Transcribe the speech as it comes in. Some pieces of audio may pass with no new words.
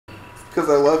Because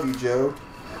I love you, Joe.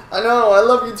 I know, I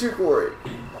love you too, Corey.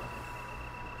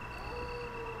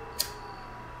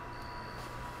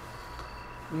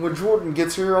 When Jordan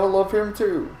gets here, I'll love him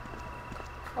too.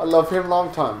 I love him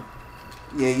long time.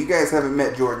 Yeah, you guys haven't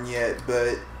met Jordan yet,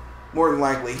 but more than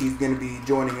likely he's going to be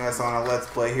joining us on a Let's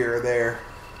Play here or there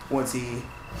once he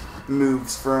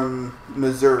moves from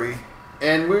Missouri.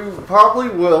 And we probably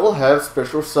will have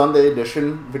special Sunday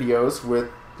edition videos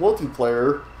with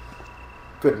multiplayer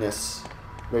goodness.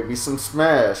 Maybe some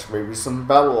Smash, maybe some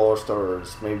Battle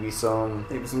All-Stars, maybe some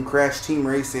Crash Team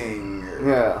Racing. Or,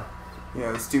 yeah. You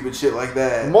know, stupid shit like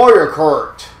that. Mario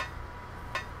Kart.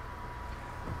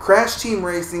 Crash Team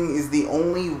Racing is the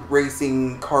only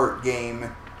racing kart game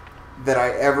that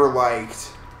I ever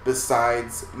liked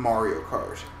besides Mario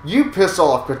Kart. You pissed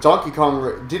off because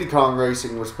Diddy Kong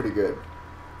Racing was pretty good.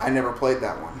 I never played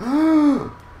that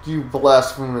one. You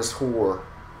blasphemous whore.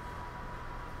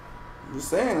 I'm just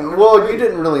saying. Well, you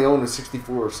didn't really own a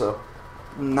 64, so.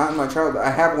 Not in my childhood. I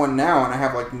have one now, and I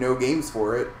have like no games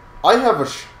for it. I have a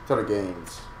shit ton of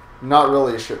games. Not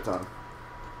really a shit ton.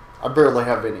 I barely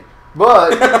have any.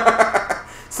 But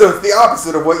so it's the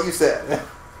opposite of what you said.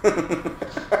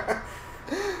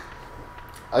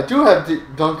 I do have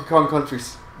Donkey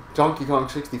Kong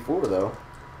 64 though.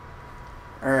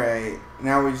 Alright,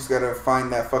 now we just gotta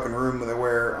find that fucking room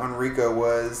where Enrico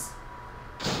was.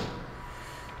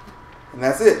 And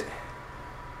that's it.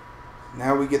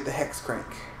 Now we get the hex crank.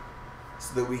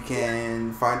 So that we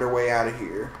can find our way out of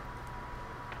here.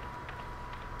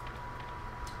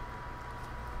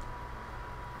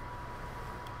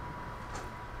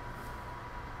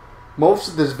 Most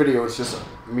of this video is just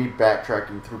me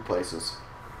backtracking through places.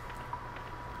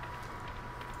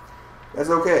 That's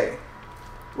okay.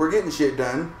 We're getting shit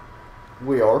done.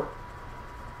 We are.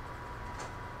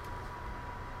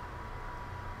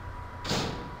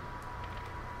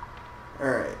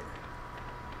 Alright.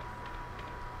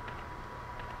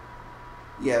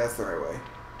 Yeah, that's the right way.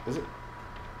 Is it?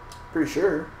 Pretty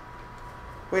sure.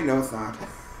 Wait, no, it's not.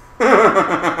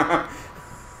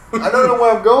 I don't know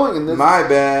where I'm going in this. My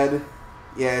bad.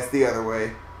 Yeah, it's the other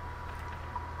way.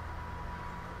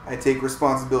 I take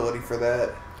responsibility for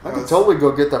that. I can totally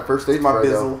go get that first aid my spray,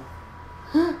 bizzle.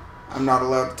 I'm not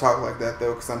allowed to talk like that,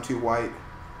 though, because I'm too white.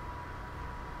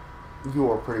 You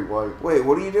are pretty white. Wait,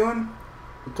 what are you doing?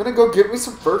 I'm gonna go get me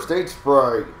some first aid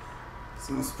spray.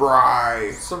 Some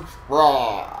spray. Some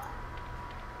spray.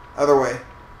 Other way.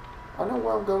 I know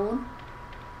where I'm going.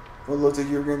 Well, it looks like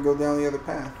you're going to go down the other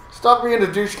path. Stop being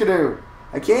a douche canoe.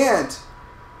 I can't.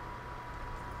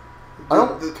 I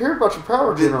don't care about your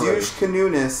power generator. The douche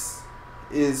canoe-ness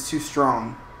is too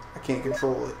strong. I can't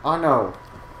control it. I know.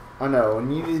 I know.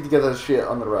 And you need to get that shit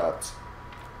on the wraps.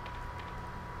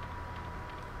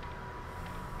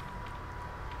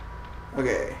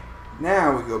 Okay.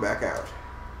 Now we go back out.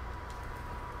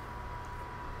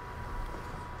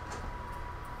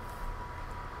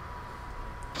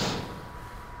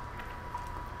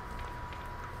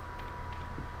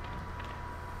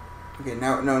 Okay,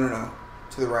 now, no.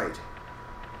 To the right.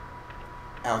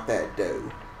 Out that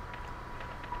dough.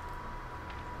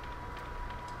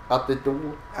 Out the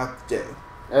door. Out the dough.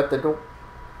 At the door.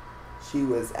 She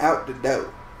was out the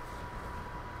dough.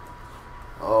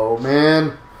 Oh,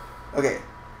 man. Okay,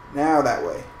 now that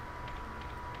way.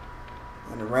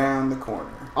 And around the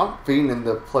corner. I'm fiending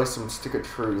to play some Stick of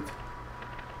Truth.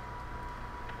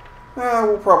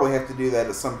 We'll probably have to do that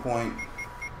at some point.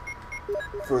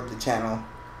 For the channel.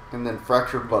 And then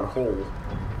Fractured Butthole.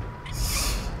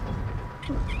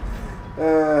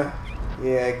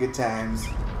 Yeah, good times.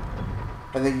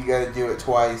 I think you gotta do it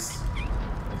twice.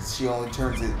 She only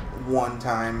turns it one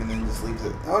time and then just leaves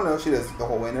it. Oh no, she does it the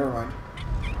whole way, never mind.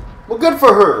 Well, good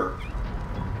for her.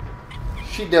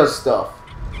 She does stuff.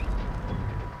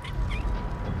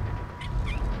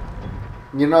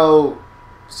 You know,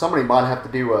 somebody might have to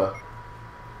do a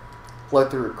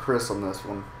playthrough of Chris on this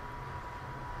one.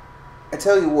 I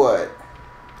tell you what,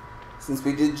 since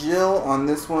we did Jill on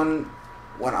this one,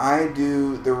 when I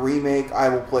do the remake, I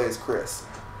will play as Chris.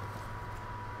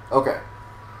 Okay.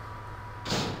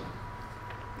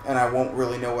 And I won't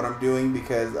really know what I'm doing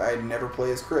because I never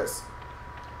play as Chris.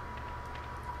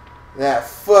 That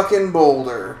fucking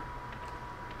boulder.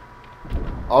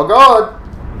 Oh God.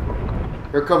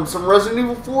 Here comes some Resident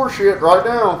Evil 4 shit right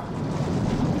now.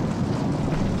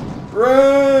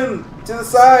 Run! To the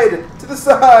side! To the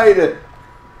side!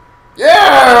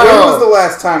 Yeah! When was the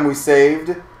last time we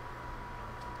saved?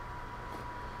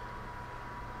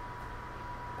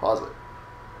 Pause it.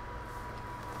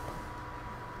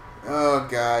 Oh,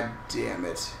 God damn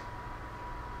it.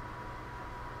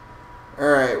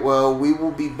 Alright, well, we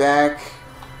will be back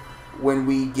when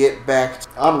we get back.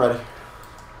 I'm ready.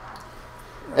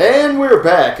 And we're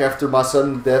back after my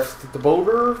sudden death at the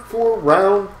boulder for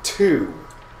round 2.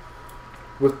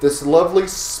 With this lovely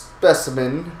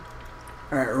specimen.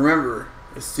 Alright, remember,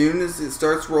 as soon as it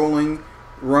starts rolling,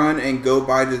 run and go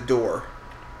by the door.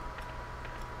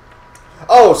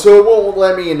 Oh, so it won't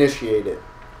let me initiate it.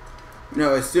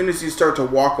 No, as soon as you start to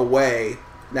walk away,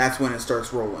 that's when it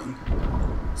starts rolling.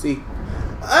 See?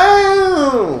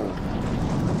 Oh!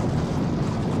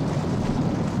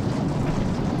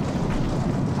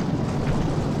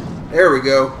 There we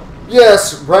go.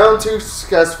 Yes, round 2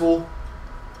 successful.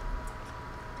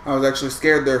 I was actually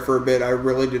scared there for a bit. I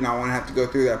really did not want to have to go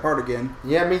through that part again.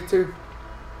 Yeah, me too.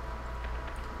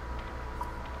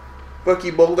 Fuck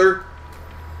you, Boulder.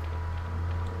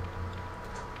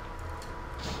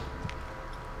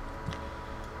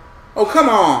 Oh, come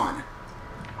on!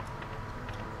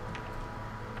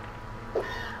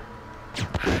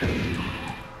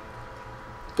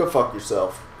 Go fuck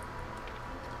yourself.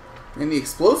 And the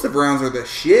explosive rounds are the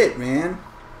shit, man.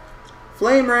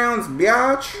 Flame rounds,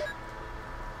 biatch.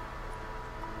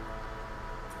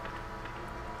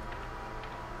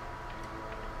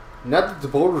 Now that the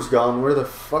boulder's gone, where the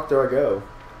fuck do I go?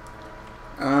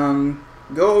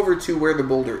 Go over to where the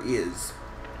boulder is.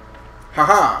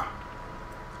 Haha!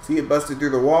 See, it busted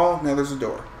through the wall. Now there's a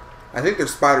door. I think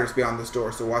there's spiders beyond this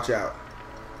door, so watch out.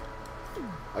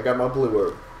 I got my blue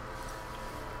herb.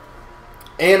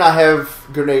 And I have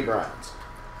grenade rounds.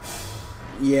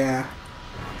 Yeah.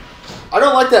 I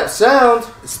don't like that sound.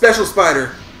 Special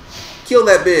spider. Kill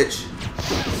that bitch.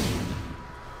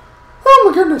 Oh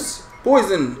my goodness.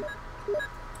 Poison.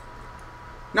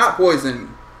 Not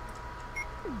poison.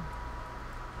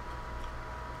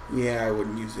 Yeah, I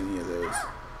wouldn't use any of those.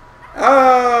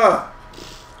 Ah!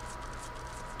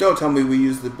 Don't tell me we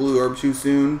used the blue herb too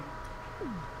soon.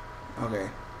 Okay.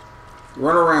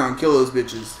 Run around, kill those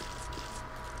bitches.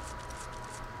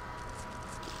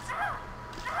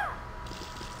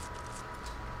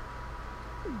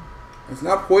 It's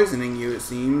not poisoning you, it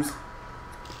seems.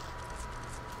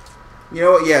 You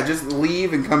know what? Yeah, just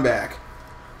leave and come back.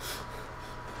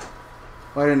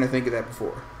 Why didn't I think of that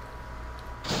before?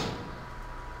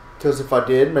 Because if I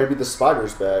did, maybe the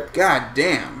spider's back. God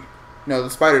damn. No, the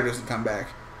spider doesn't come back.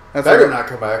 That's Better like not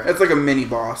come back. That's like a mini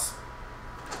boss.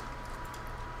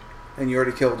 And you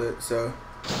already killed it, so.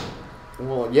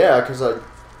 Well, yeah, because I. Alright,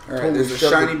 totally there's a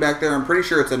shoved shiny it. back there. I'm pretty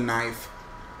sure it's a knife.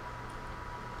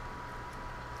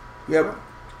 Yep.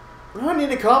 What do I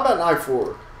need a combat knife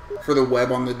for? For the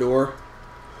web on the door.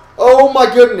 Oh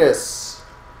my goodness!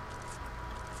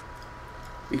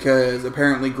 Because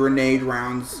apparently grenade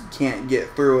rounds can't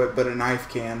get through it, but a knife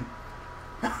can.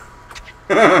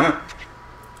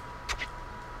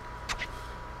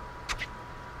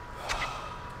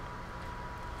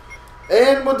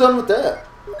 And we're done with that.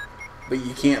 But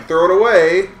you can't throw it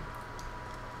away.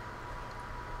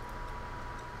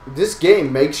 This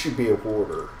game makes you be a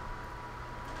hoarder.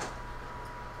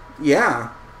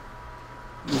 Yeah.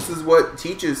 This is what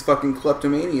teaches fucking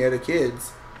kleptomania to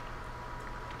kids.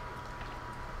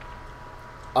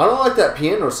 I don't like that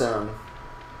piano sound.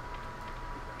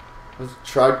 Let's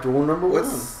try door number 1.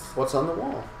 What's on the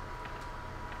wall?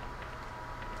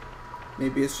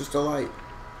 Maybe it's just a light.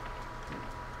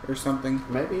 Or something.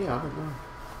 Maybe, I don't know.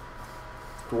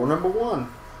 Door number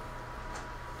 1.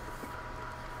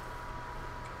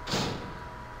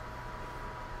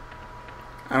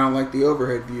 I don't like the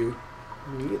overhead view.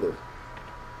 Me either.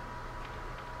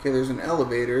 Okay, there's an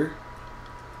elevator.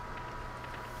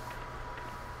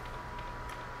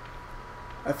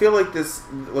 I feel like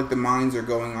the mines are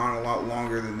going on a lot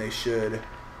longer than they should.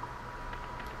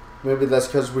 Maybe that's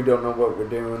because we don't know what we're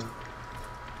doing.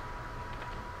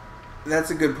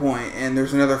 That's a good point. And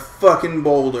there's another fucking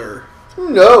boulder.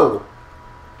 No!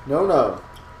 No, no.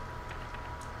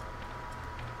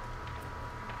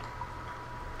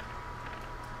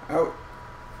 Out.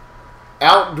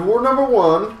 Out door number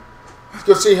 1. Let's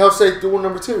go see how safe door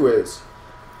number 2 is.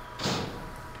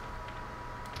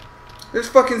 There's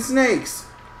fucking snakes.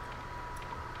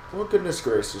 Oh, goodness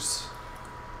gracious.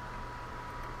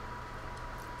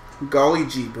 Golly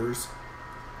jeepers.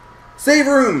 Save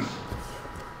room!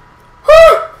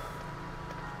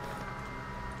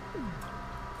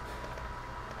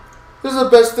 This is the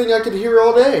best thing I could hear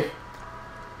all day.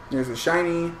 There's a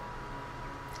shiny.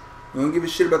 I don't give a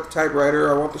shit about the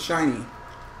typewriter. I want the shiny.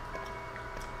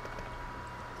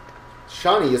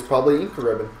 Shiny is probably ink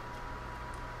ribbon.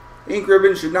 Ink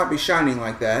ribbon should not be shining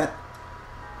like that.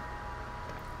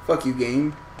 Fuck you,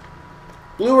 game.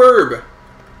 Blue herb.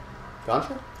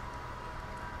 Gotcha?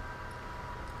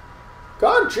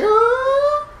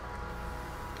 Gotcha!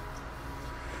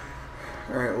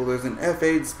 Alright, well there's an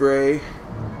F-Aid spray.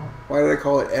 Why did I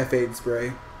call it F-Aid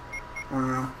spray? I don't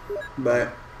know.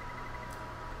 But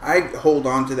I hold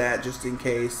on to that just in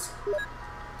case.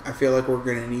 I feel like we're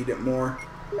going to need it more.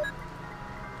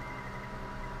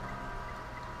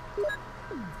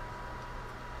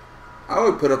 I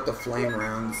would put up the flame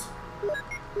rounds.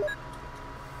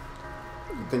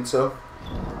 You think so?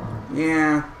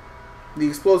 Yeah. The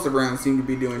explosive rounds seem to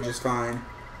be doing just fine.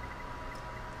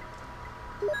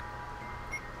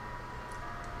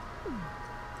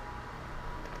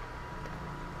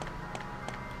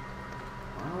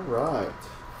 Alright.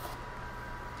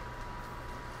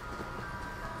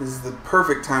 This is the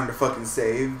perfect time to fucking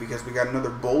save because we got another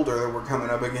boulder that we're coming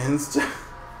up against.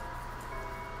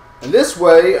 And this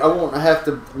way, I won't have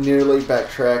to nearly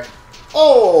backtrack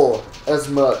all as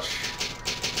much.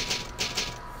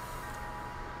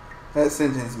 That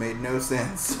sentence made no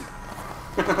sense.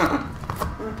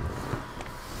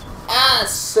 I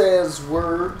says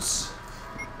words.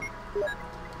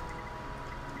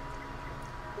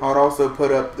 I would also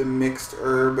put up the mixed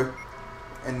herb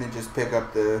and then just pick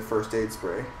up the first aid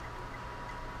spray.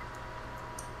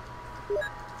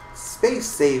 Space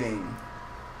saving.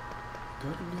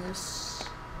 Goodness.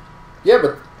 Yeah,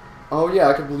 but... Oh, yeah,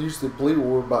 I could use the blue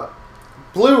orb, but...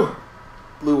 Blue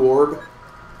orb?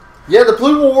 Yeah, the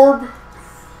blue orb!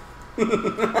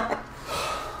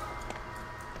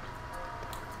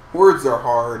 Words are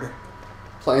hard.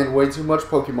 Playing way too much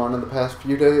Pokemon in the past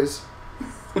few days.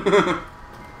 God.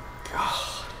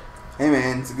 Hey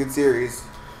man, it's a good series.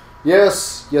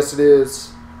 Yes, yes it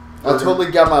is. I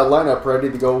totally got my lineup ready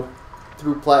to go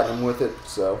through Platinum with it,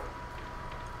 so...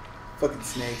 Fucking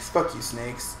snakes. Fuck you,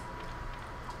 snakes.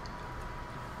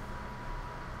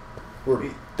 Or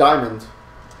Diamond.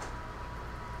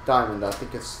 Diamond, I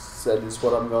think it's said is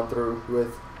what I'm going through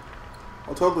with.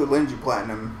 I'll totally lend you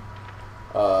platinum.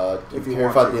 If you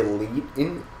care if I delete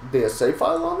in the save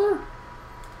file on there?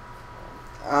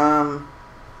 I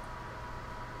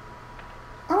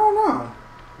don't know.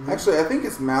 Actually, I think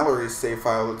it's Mallory's save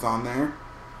file that's on there.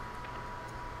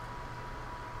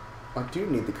 I do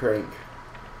need the crank.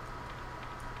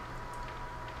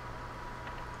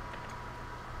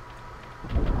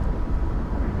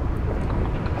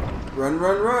 Run,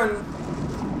 run, run.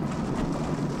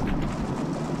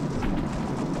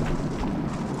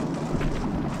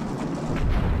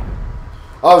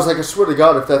 I was like, I swear to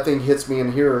God, if that thing hits me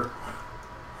in here.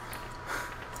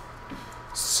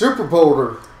 Super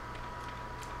boulder.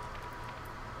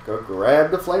 Go grab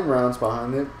the flame rounds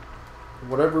behind it.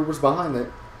 Whatever was behind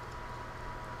it.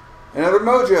 Another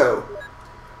mojo.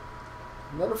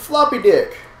 Another floppy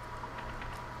dick.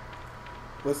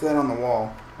 What's that on the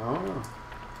wall? I don't know.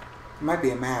 It might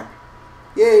be a map.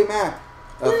 Yay, map.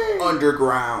 Of Yay.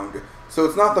 underground. So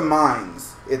it's not the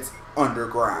mines. It's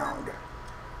underground.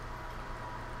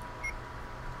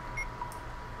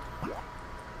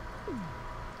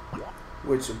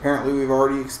 Which apparently we've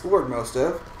already explored most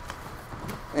of.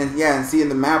 And yeah, and seeing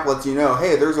the map lets you know,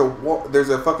 hey, there's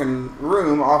a fucking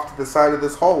room off to the side of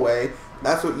this hallway.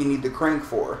 That's what you need the crank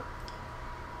for.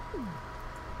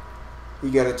 You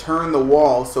gotta turn the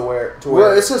wall so where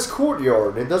Well, it says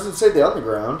courtyard. It doesn't say the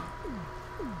underground.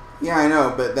 Yeah, I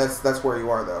know, but that's where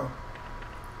you are though.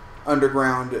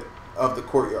 Underground of the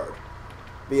courtyard.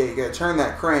 But yeah, you gotta turn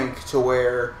that crank to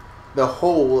where the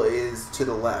hole is to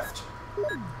the left.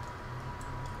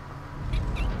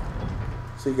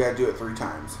 So you gotta do it 3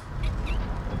 times.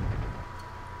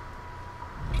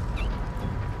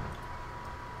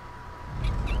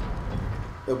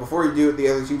 But before you do it the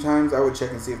other 2 times, I would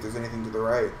check and see if there's anything to the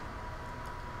right.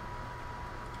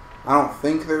 I don't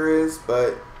think there is,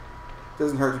 but it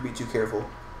doesn't hurt to be too careful.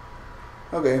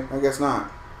 Okay, I guess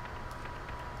not.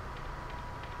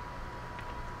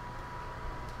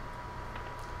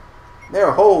 There,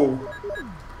 a hole.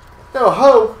 No,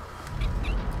 ho!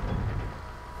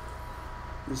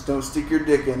 Just don't stick your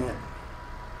dick in it.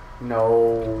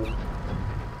 No.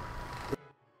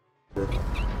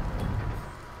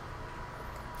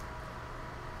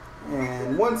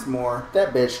 And once more.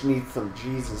 That bitch needs some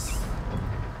Jesus.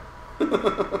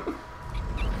 Cause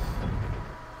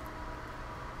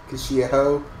she a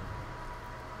hoe?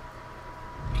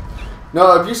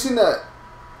 No, have you seen that?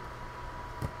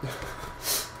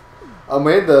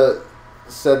 Amanda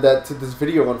said that to this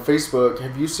video on Facebook.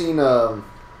 Have you seen the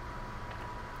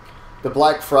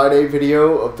Black Friday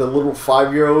video of the little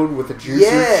 5-year-old with the juicer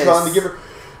Yes. trying to give her?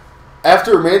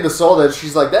 After Amanda saw that,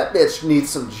 she's like, that bitch needs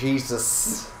some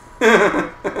Jesus. No,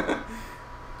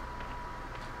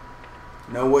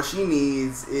 what she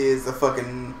needs is a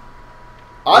fucking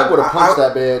I would have punched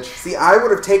that bitch. See, I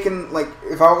would have taken, like,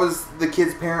 if I was the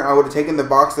kid's parent, I would have taken the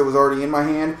box that was already in my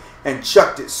hand and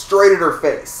chucked it straight at her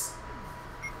face.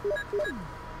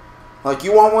 Like,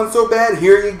 you want one so bad?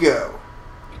 Here you go.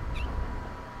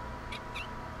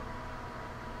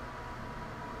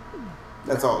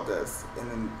 That's all it does. And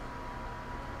then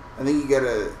I think you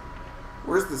gotta.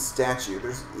 Where's the statue?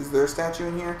 Is there a statue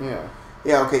in here? Yeah.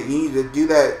 Yeah. Okay. You need to do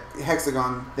that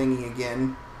hexagon thingy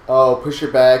again. Oh, push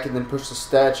it back and then push the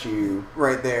statue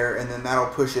Right there, and then that'll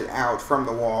push it out from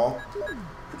the wall.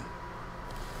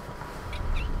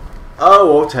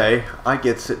 Oh, okay. I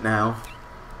gets it now.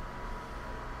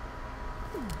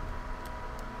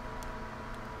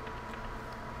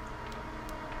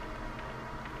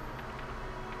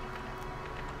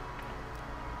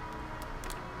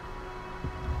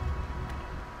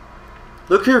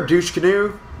 Look here, douche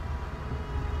canoe.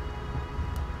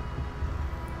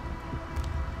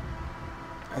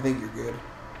 I think you're good.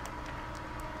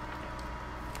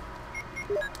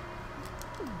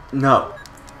 No.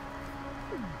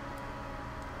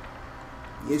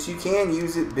 Yes, you can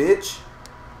use it, bitch.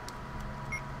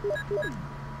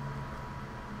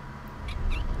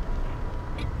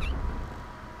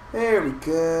 There we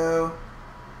go.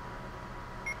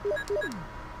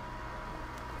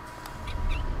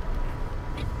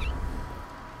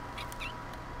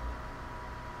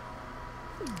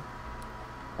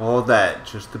 All that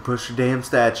just to push a damn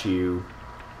statue.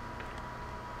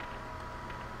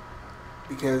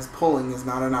 Because pulling is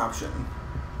not an option.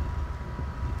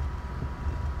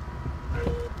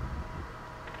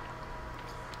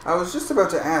 I was just about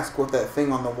to ask what that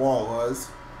thing on the wall was.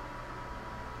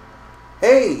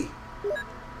 Hey!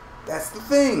 That's the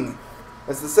thing!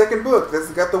 That's the second book. That's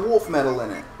got the wolf medal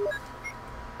in it.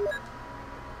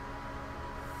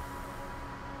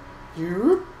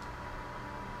 You?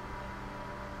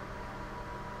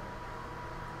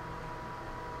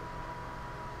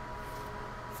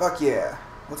 Fuck yeah.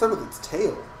 What's up with its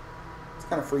tail? It's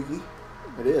kind of freaky.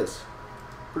 It is.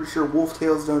 Pretty sure wolf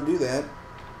tails don't do that.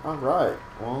 Alright,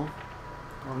 well,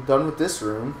 I'm done with this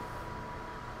room.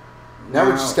 Now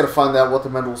we just gotta find out what the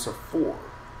medals are for.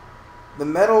 The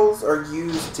medals are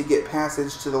used to get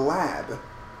passage to the lab.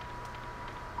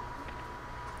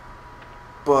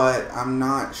 But I'm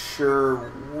not sure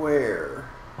where.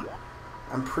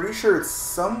 I'm pretty sure it's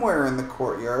somewhere in the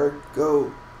courtyard.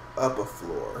 Go up a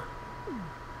floor.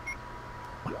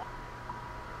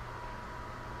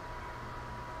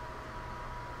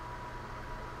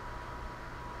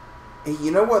 Hey,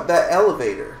 you know what? That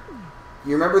elevator.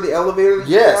 You remember the elevator that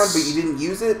you found, but you didn't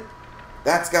use it?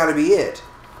 That's got to be it.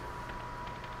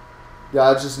 Yeah,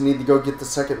 I just need to go get the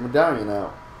second medallion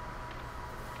out.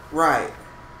 Right.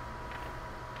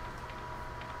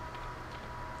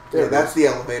 There Yeah, that's the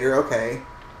elevator. Okay.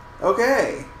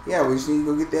 Okay. Yeah, we just need to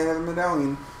go get that other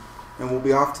medallion. And we'll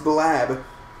be off to the lab.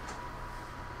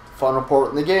 Final part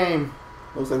in the game.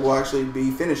 Looks like we'll actually be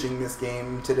finishing this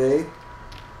game today.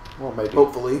 Well, maybe.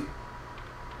 Hopefully.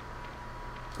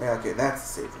 Yeah, okay, that's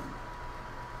the safe room.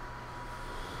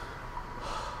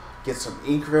 Get some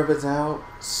ink ribbons out.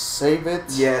 Save it.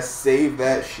 Yes, save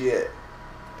that shit.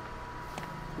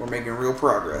 We're making real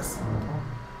progress.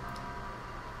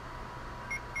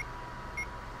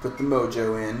 Put the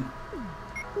mojo in.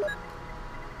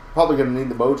 Probably gonna need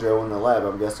the mojo in the lab,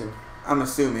 I'm guessing. I'm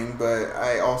assuming, but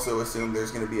I also assume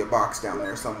there's going to be a box down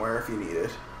there somewhere if you need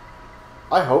it.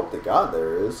 I hope to God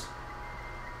there is.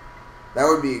 That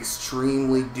would be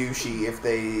extremely douchey if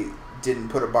they didn't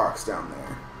put a box down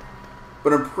there.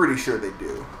 But I'm pretty sure they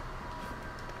do.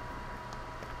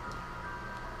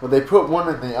 Well, they put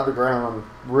one in the underground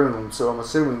room, so I'm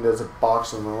assuming there's a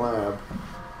box in the lab.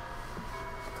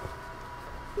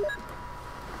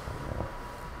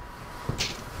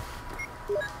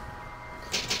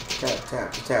 Tap,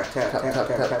 tap, tap, tap, tap, tap, tap,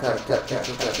 tap, tap,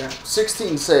 tap, tap, tap.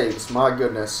 16 saves, my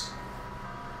goodness.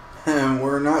 And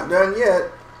we're not done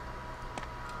yet.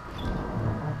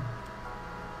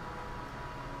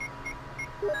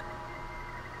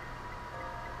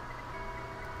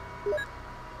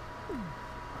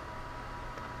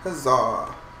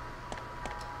 Huzzah.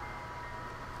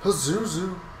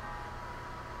 Hazuzu.